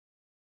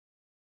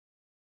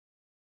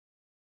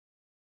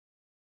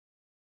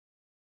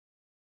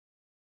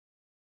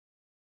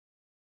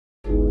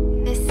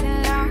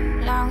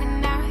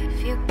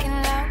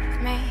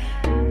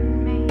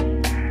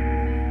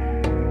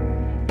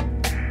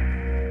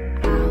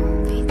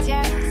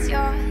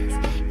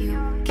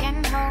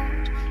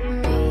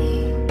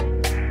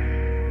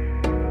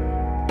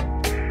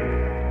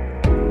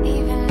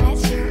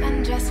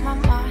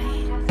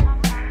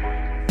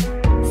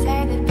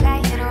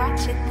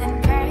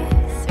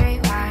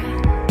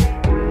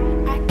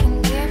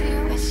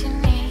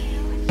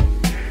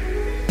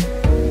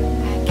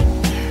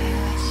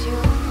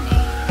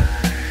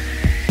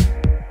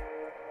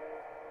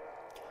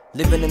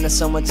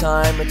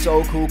summertime, it's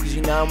all cool cause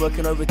you know I'm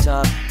working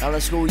overtime. Out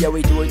of school, yeah,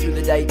 we do it through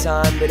the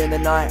daytime, but in the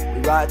night,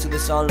 we ride to the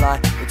sunlight.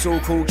 It's all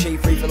cool,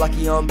 cheap, free for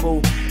lucky on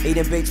bull.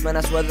 Eating beats, man,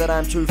 I swear that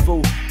I'm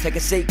truthful. Take a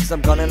seat cause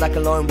I'm gunning like a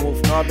lone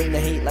wolf. Now I bring the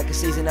heat like a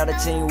season out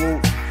of Teen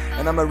Wolf.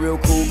 And I'm a real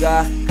cool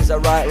guy, cause I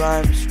write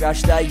rhymes,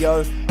 scratch that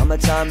yo. On the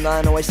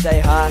timeline, always stay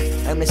high.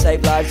 I'm gonna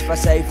save lives, if I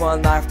save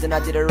one life, then I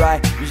did it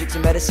right. Music's a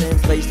medicine,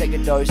 please take a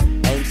dose.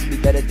 Aims to be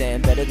better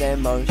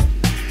than most.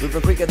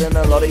 Moving quicker than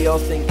a lot of y'all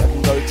think. I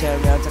can go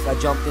 10 rounds like I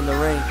jumped in the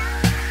ring.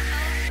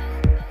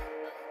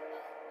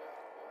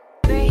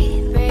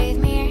 Breathe, breathe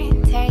me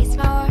in, taste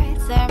my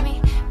words, let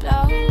me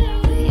blow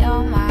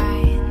your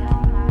mind.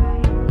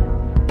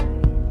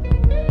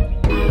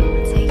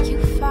 I'll take you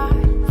far,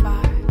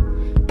 far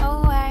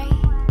away.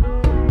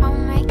 I'll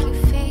make you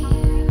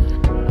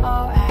feel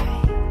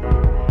alright.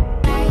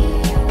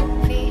 Make you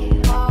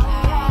feel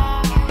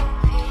alright.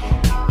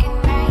 Can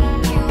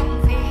make you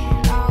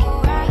feel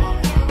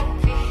alright.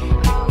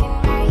 Can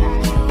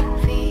make you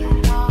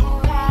feel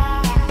alright.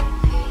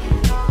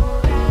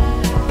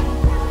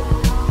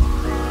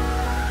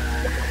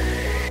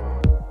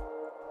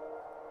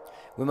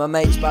 With my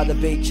mates by the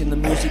beach and the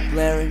music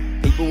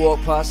blaring. People walk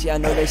past, yeah, I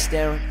know they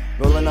staring.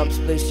 Rolling up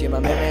splits, yeah, my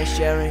man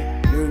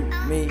sharing. You,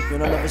 me, you're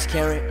none of us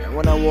caring. And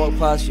when I walk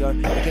past, yo,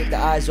 I keep the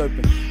eyes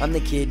open. I'm the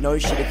kid, no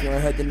shit, if you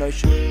ain't heard the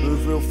notion.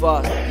 Move real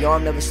fast, yo,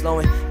 I'm never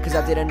slowing. Cause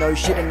I didn't know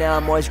shit and now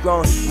I'm always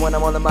growing. And when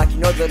I'm on the mic, you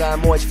know that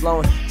I'm always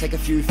flowing. Take a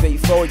few feet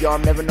forward, yo,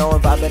 I'm never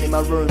knowing. Vibing in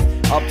my room,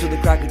 up to the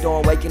crack of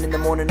dawn. Waking in the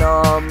morning,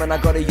 and I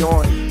got a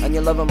yawn. And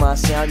you're loving my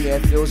sound, yeah,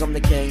 it feels I'm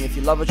the king. If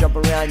you love a jump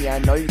around, yeah, I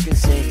know you can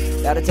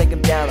sing. Gotta take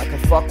him down like a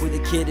fuck with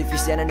a kid. If you're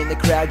standing in the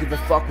crowd, give a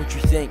fuck what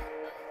you think.